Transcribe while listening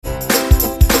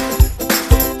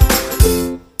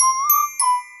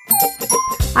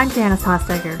I'm Janice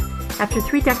Hossegger. After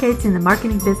 3 decades in the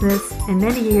marketing business and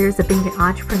many years of being an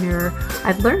entrepreneur,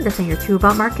 I've learned a thing or two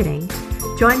about marketing.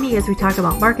 Join me as we talk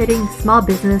about marketing, small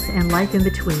business, and life in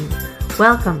between.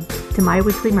 Welcome to My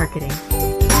Weekly Marketing.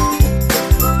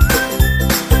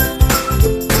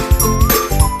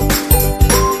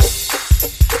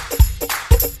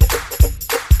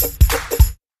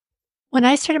 When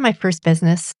I started my first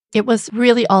business, it was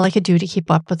really all I could do to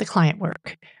keep up with the client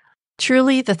work.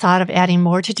 Truly, the thought of adding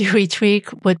more to do each week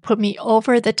would put me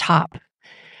over the top.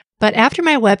 But after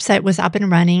my website was up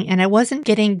and running and I wasn't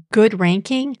getting good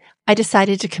ranking, I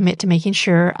decided to commit to making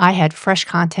sure I had fresh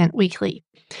content weekly.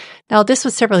 Now, this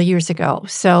was several years ago,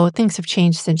 so things have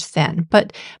changed since then.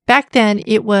 But back then,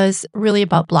 it was really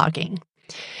about blogging.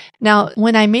 Now,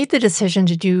 when I made the decision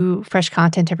to do fresh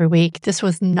content every week, this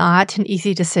was not an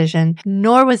easy decision,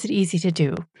 nor was it easy to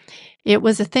do. It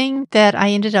was a thing that I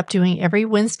ended up doing every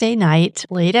Wednesday night,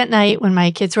 late at night when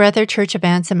my kids were at their church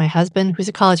events and my husband, who's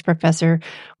a college professor,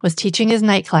 was teaching his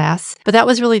night class. But that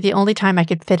was really the only time I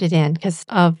could fit it in because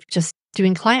of just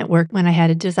doing client work when I had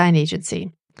a design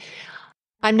agency.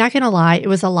 I'm not going to lie, it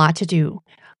was a lot to do.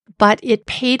 But it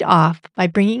paid off by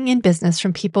bringing in business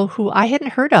from people who I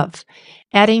hadn't heard of,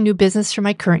 adding new business from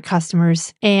my current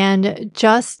customers, and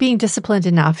just being disciplined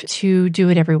enough to do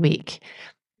it every week.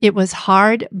 It was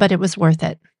hard, but it was worth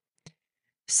it.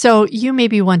 So you may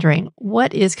be wondering,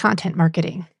 what is content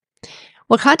marketing?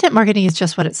 Well, content marketing is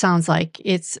just what it sounds like.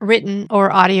 It's written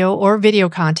or audio or video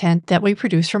content that we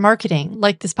produce for marketing,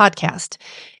 like this podcast.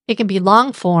 It can be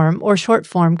long form or short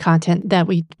form content that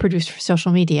we produce for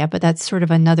social media, but that's sort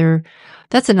of another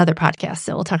podcast,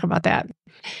 so we'll talk about that.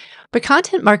 But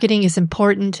content marketing is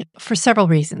important for several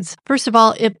reasons. First of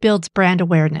all, it builds brand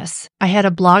awareness. I had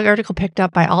a blog article picked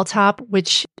up by Alltop,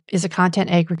 which is a content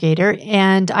aggregator,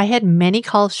 and I had many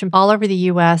calls from all over the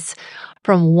U.S.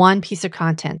 from one piece of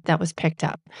content that was picked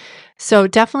up. So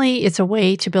definitely it's a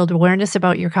way to build awareness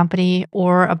about your company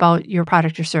or about your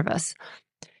product or service.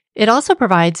 It also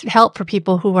provides help for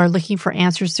people who are looking for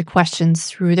answers to questions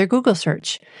through their Google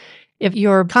search. If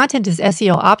your content is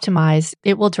SEO optimized,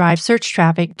 it will drive search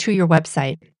traffic to your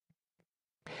website.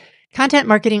 Content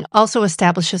marketing also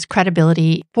establishes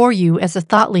credibility for you as a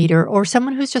thought leader or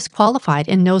someone who's just qualified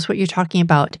and knows what you're talking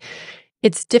about.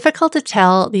 It's difficult to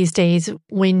tell these days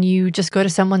when you just go to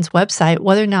someone's website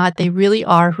whether or not they really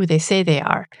are who they say they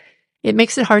are. It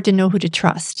makes it hard to know who to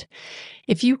trust.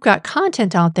 If you've got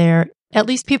content out there, at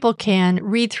least people can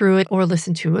read through it or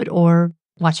listen to it or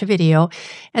watch a video,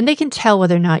 and they can tell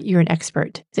whether or not you're an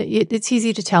expert. It's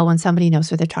easy to tell when somebody knows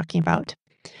what they're talking about.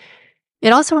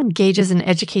 It also engages and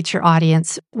educates your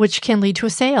audience, which can lead to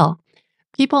a sale.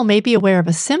 People may be aware of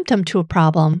a symptom to a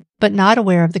problem, but not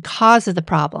aware of the cause of the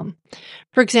problem.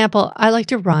 For example, I like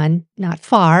to run, not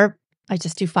far. I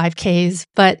just do 5Ks,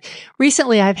 but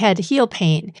recently I've had heel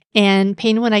pain and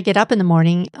pain when I get up in the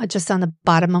morning, just on the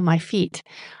bottom of my feet.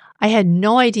 I had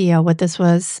no idea what this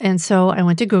was, and so I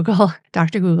went to Google,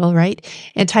 Dr. Google, right,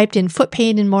 and typed in foot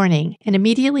pain in morning, and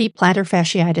immediately plantar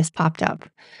fasciitis popped up.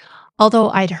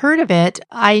 Although I'd heard of it,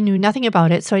 I knew nothing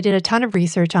about it, so I did a ton of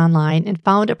research online and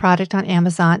found a product on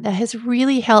Amazon that has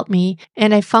really helped me,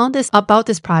 and I found this about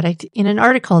this product in an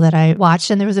article that I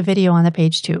watched, and there was a video on the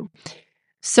page too.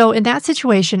 So in that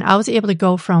situation, I was able to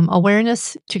go from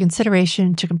awareness to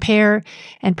consideration to compare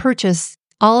and purchase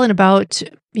all in about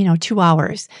 2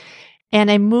 hours. And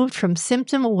I moved from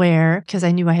symptom aware, because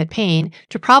I knew I had pain,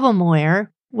 to problem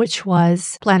aware, which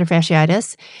was plantar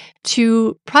fasciitis,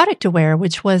 to product aware,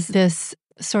 which was this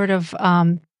sort of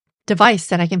device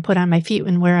that I can put on my feet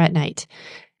and wear at night.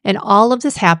 And all of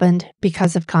this happened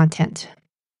because of content.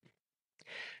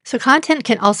 So content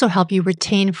can also help you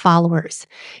retain followers.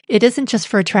 It isn't just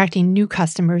for attracting new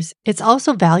customers, it's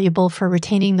also valuable for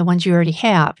retaining the ones you already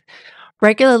have.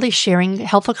 Regularly sharing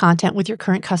helpful content with your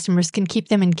current customers can keep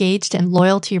them engaged and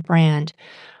loyal to your brand.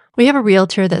 We have a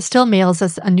realtor that still mails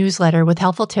us a newsletter with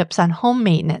helpful tips on home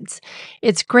maintenance.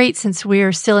 It's great since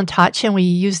we're still in touch and we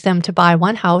used them to buy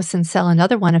one house and sell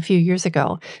another one a few years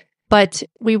ago. But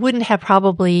we wouldn't have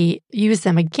probably used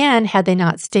them again had they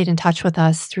not stayed in touch with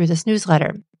us through this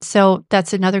newsletter. So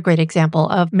that's another great example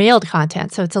of mailed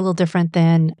content. So it's a little different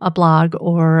than a blog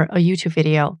or a YouTube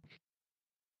video.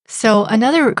 So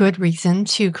another good reason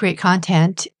to create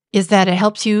content is that it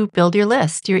helps you build your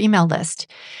list, your email list.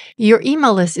 Your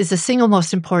email list is the single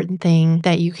most important thing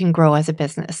that you can grow as a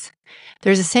business.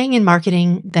 There's a saying in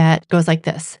marketing that goes like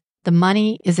this: the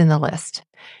money is in the list.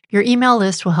 Your email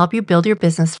list will help you build your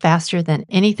business faster than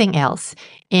anything else,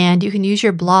 and you can use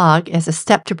your blog as a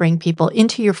step to bring people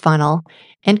into your funnel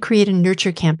and create a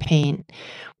nurture campaign.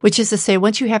 which is to say,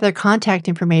 once you have their contact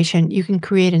information, you can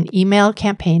create an email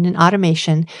campaign and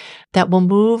automation that will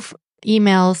move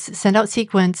emails, send out a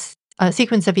sequence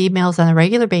of emails on a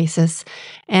regular basis,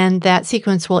 and that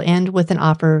sequence will end with an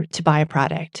offer to buy a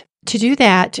product. To do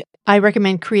that, I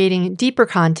recommend creating deeper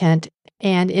content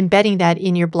and embedding that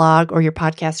in your blog or your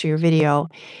podcast or your video.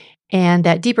 And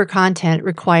that deeper content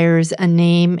requires a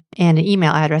name and an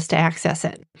email address to access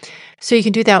it. So you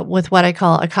can do that with what I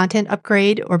call a content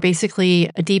upgrade, or basically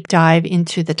a deep dive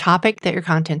into the topic that your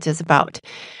content is about.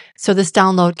 So this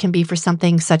download can be for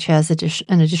something such as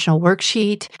an additional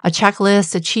worksheet, a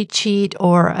checklist, a cheat sheet,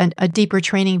 or a deeper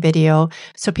training video.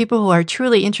 So people who are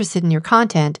truly interested in your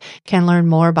content can learn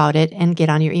more about it and get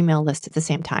on your email list at the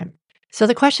same time. So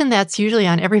the question that's usually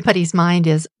on everybody's mind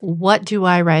is, what do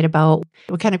I write about?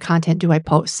 What kind of content do I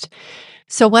post?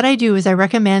 So what I do is I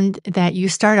recommend that you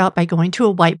start out by going to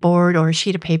a whiteboard or a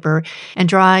sheet of paper and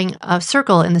drawing a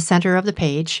circle in the center of the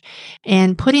page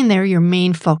and putting there your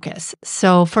main focus.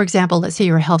 So for example, let's say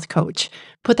you're a health coach,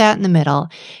 put that in the middle,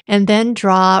 and then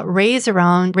draw rays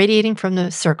around radiating from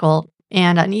the circle.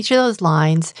 And on each of those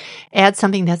lines, add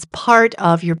something that's part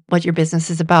of what your business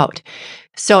is about.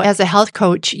 So as a health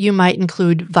coach, you might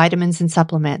include vitamins and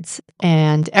supplements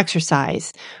and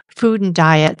exercise, food and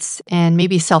diets, and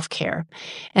maybe self-care.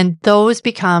 And those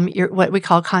become what we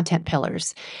call content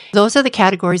pillars. Those are the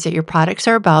categories that your products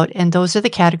are about, and those are the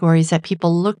categories that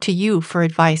people look to you for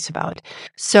advice about.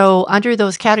 So under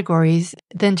those categories,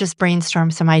 then just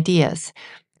brainstorm some ideas.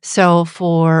 So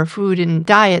for food and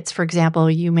diets, for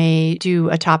example, you may do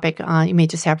a topic on, you may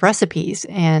just have recipes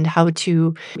and how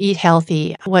to eat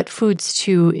healthy, what foods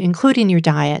to include in your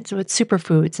diet, what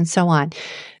superfoods and so on.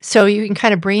 So you can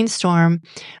kind of brainstorm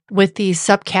with these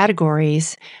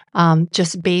subcategories,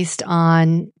 just based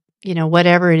on,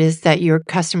 whatever it is that your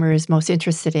customer is most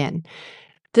interested in.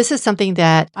 This is something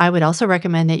that I would also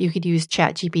recommend that you could use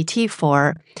ChatGPT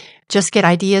for. Just get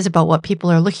ideas about what people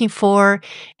are looking for.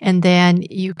 And then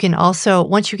you can also,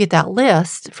 once you get that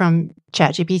list from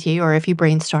ChatGPT, or if you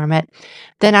brainstorm it,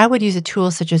 then I would use a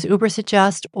tool such as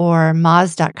Ubersuggest or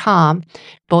Moz.com.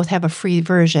 Both have a free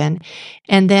version.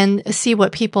 And then see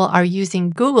what people are using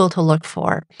Google to look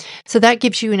for. So that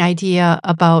gives you an idea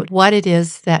about what it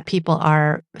is that people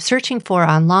are searching for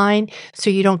online, so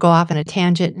you don't go off on a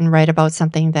tangent and write about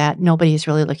something that nobody is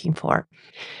really looking for.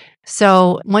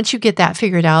 So once you get that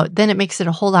figured out, then it makes it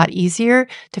a whole lot easier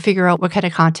to figure out what kind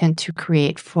of content to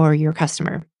create for your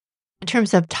customer. In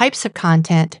terms of types of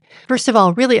content, first of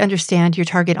all, really understand your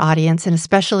target audience and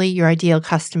especially your ideal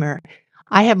customer.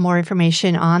 I have more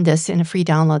information on this in a free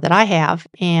download that I have,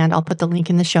 and I'll put the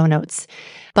link in the show notes.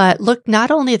 But look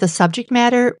not only at the subject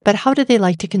matter, but how do they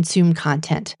like to consume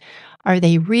content? Are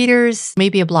they readers?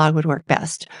 Maybe a blog would work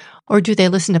best. Or do they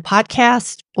listen to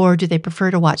podcasts? Or do they prefer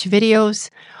to watch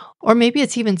videos? Or maybe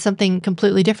it's even something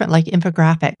completely different like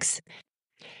infographics.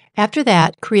 After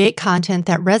that, create content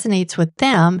that resonates with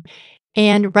them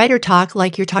and write or talk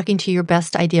like you're talking to your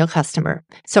best ideal customer.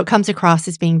 So it comes across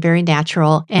as being very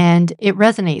natural and it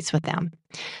resonates with them.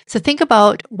 So think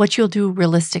about what you'll do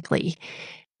realistically.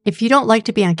 If you don't like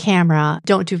to be on camera,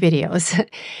 don't do videos.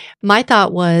 My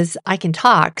thought was I can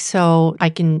talk, so I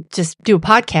can just do a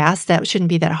podcast. That shouldn't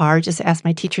be that hard. Just ask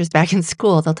my teachers back in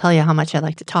school. They'll tell you how much I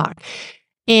like to talk.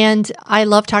 And I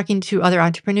love talking to other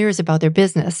entrepreneurs about their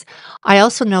business. I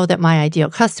also know that my ideal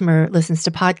customer listens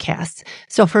to podcasts.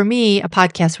 So for me, a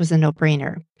podcast was a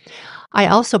no-brainer. I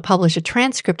also publish a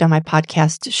transcript on my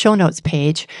podcast show notes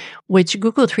page, which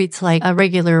Google treats like a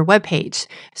regular web page.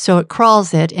 So it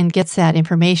crawls it and gets that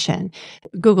information.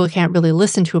 Google can't really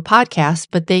listen to a podcast,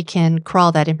 but they can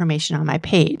crawl that information on my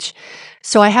page.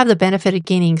 So I have the benefit of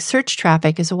gaining search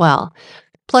traffic as well.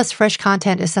 Plus, fresh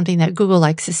content is something that Google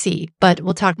likes to see, but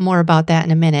we'll talk more about that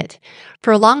in a minute.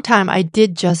 For a long time, I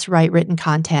did just write written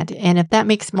content, and if that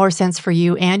makes more sense for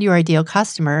you and your ideal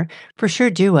customer, for sure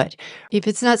do it. If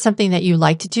it's not something that you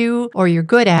like to do or you're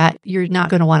good at, you're not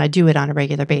going to want to do it on a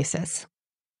regular basis.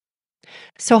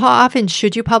 So how often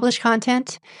should you publish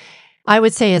content? I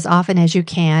would say as often as you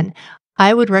can.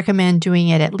 I would recommend doing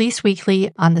it at least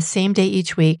weekly on the same day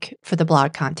each week for the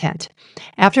blog content.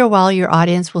 After a while, your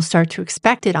audience will start to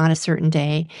expect it on a certain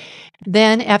day.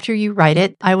 Then after you write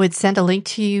it, I would send a link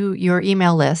to your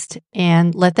email list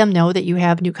and let them know that you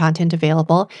have new content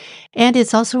available. And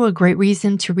it's also a great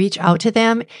reason to reach out to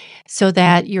them so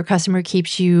that your customer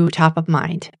keeps you top of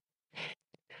mind.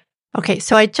 Okay,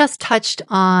 so I just touched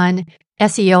on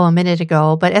SEO a minute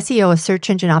ago, but SEO is search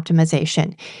engine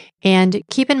optimization. And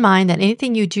keep in mind that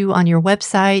anything you do on your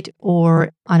website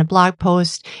or on a blog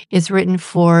post is written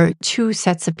for two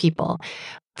sets of people.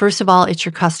 First of all, it's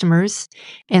your customers.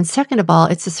 And second of all,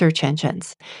 it's the search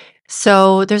engines.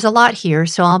 So there's a lot here,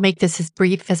 so I'll make this as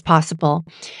brief as possible.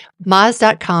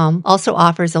 Moz.com also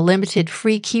offers a limited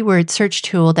free keyword search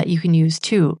tool that you can use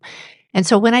too. And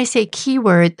so when I say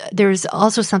keyword, there's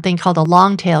also something called a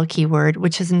long tail keyword,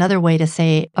 which is another way to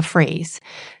say a phrase,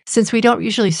 since we don't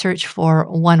usually search for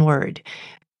one word.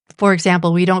 For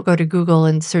example, we don't go to Google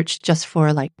and search just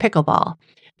for like pickleball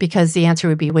because the answer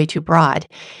would be way too broad.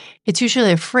 It's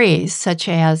usually a phrase such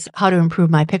as how to improve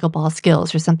my pickleball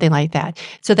skills or something like that.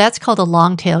 So that's called a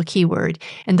long tail keyword.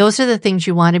 And those are the things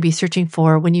you want to be searching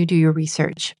for when you do your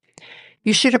research.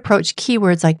 You should approach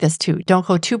keywords like this too. Don't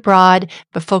go too broad,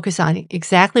 but focus on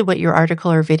exactly what your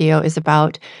article or video is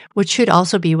about, which should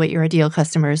also be what your ideal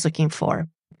customer is looking for.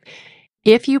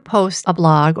 If you post a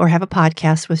blog or have a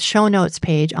podcast with show notes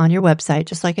page on your website,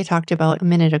 just like I talked about a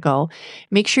minute ago,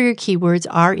 make sure your keywords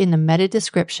are in the meta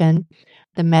description,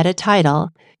 the meta title,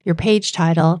 your page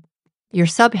title, your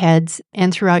subheads,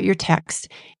 and throughout your text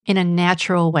in a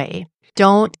natural way.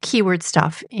 Don't keyword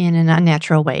stuff in an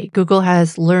unnatural way. Google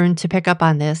has learned to pick up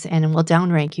on this and will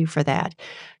downrank you for that.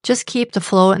 Just keep the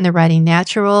flow and the writing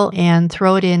natural and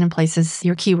throw it in places,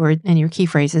 your keyword and your key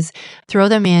phrases, throw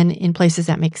them in places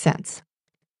that make sense.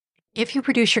 If you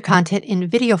produce your content in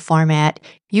video format,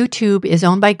 YouTube is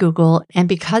owned by Google, and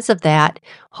because of that,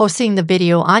 hosting the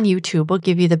video on YouTube will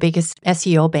give you the biggest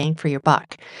SEO bang for your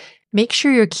buck. Make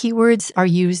sure your keywords are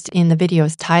used in the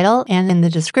video's title and in the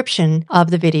description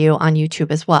of the video on YouTube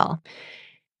as well.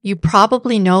 You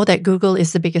probably know that Google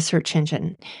is the biggest search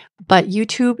engine, but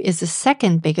YouTube is the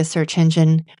second biggest search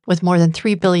engine with more than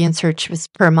 3 billion searches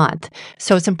per month.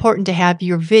 So it's important to have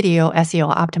your video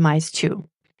SEO optimized too.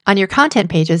 On your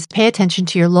content pages, pay attention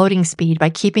to your loading speed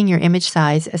by keeping your image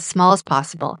size as small as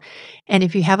possible. And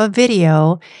if you have a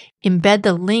video, embed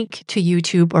the link to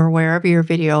YouTube or wherever your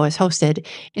video is hosted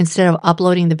instead of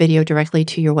uploading the video directly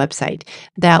to your website.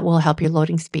 That will help your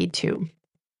loading speed too.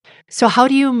 So how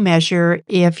do you measure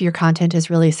if your content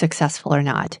is really successful or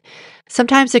not?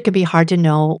 Sometimes it can be hard to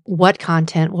know what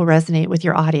content will resonate with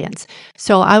your audience.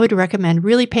 So I would recommend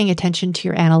really paying attention to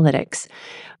your analytics.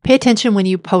 Pay attention when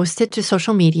you post it to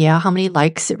social media, how many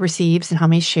likes it receives and how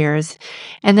many shares.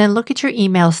 And then look at your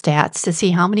email stats to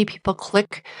see how many people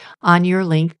click on your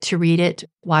link to read it,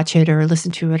 watch it, or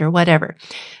listen to it, or whatever.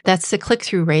 That's the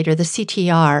click-through rate or the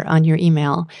CTR on your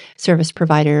email service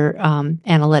provider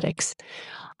analytics.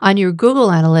 On your Google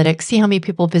Analytics, see how many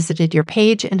people visited your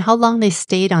page and how long they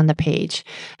stayed on the page.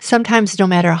 Sometimes, no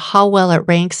matter how well it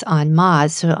ranks on Moz,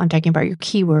 so I'm talking about your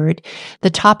keyword, the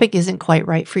topic isn't quite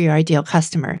right for your ideal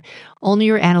customer. Only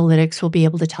your analytics will be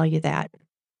able to tell you that.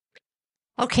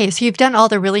 Okay, so you've done all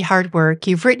the really hard work.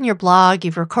 You've written your blog,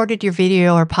 you've recorded your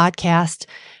video or podcast.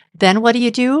 Then what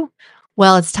do?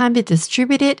 Well, it's time to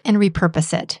distribute it and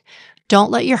repurpose it. Don't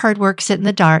let your hard work sit in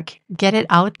the dark. Get it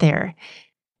out there.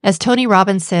 As Tony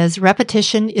Robbins says,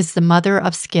 repetition is the mother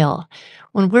of skill.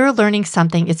 When we're learning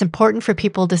something, it's important for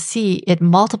people to see it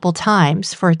multiple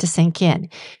times for it to sink in.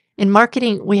 In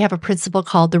marketing, we have a principle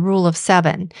called the Rule of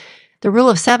 7. The Rule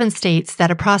of 7 states that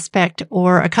a prospect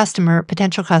or a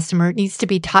potential customer, needs to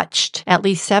be touched at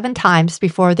least 7 times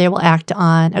before they will act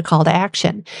on a call to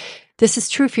action. This is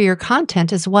true for your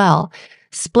content as well.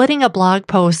 Splitting a blog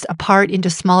post apart into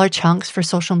smaller chunks for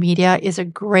social media is a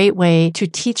great way to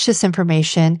teach this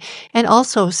information and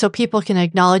also so people can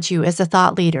acknowledge you as a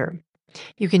thought leader.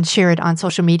 You can share it on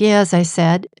social media, as I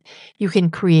said. You can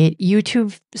create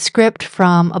YouTube script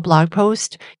from a blog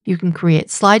post. You can create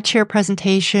SlideShare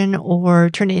presentation or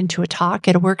turn it into a talk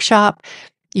at a workshop.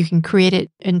 You can create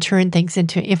it and turn things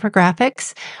into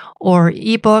infographics or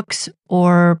ebooks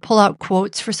or pull out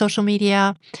quotes for social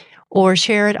media, or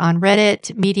share it on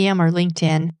Reddit, Medium, or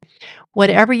LinkedIn.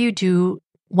 Whatever you do,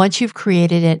 once you've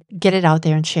created it, get it out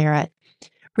there and share it.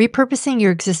 Repurposing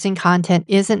your existing content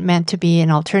isn't meant to be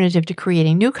an alternative to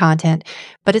creating new content,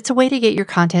 but it's a way to get your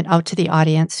content out to the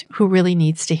audience who really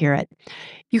needs to hear it.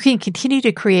 You can continue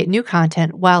to create new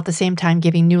content while at the same time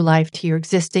giving new life to your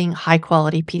existing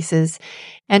high-quality pieces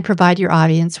and provide your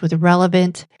audience with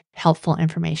relevant, helpful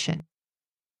information.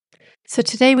 So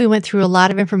today we went through a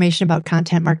lot of information about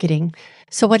content marketing.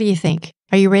 So what do you think?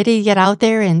 Are you ready to get out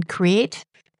there and create?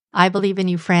 I believe in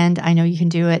you, friend. I know you can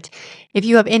do it. If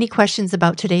you have any questions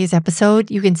about today's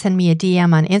episode, you can send me a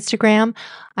DM on Instagram.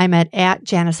 I'm at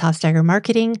Janice Hofsteiger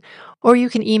Marketing, or you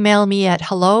can email me at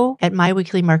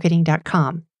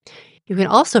hello@myweeklymarketing.com. You can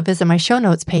also visit my show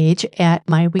notes page at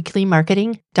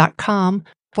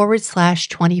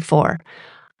myweeklymarketing.com/24.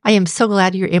 I am so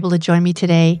glad you're able to join me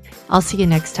today. I'll see you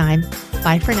next time.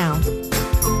 Bye for now.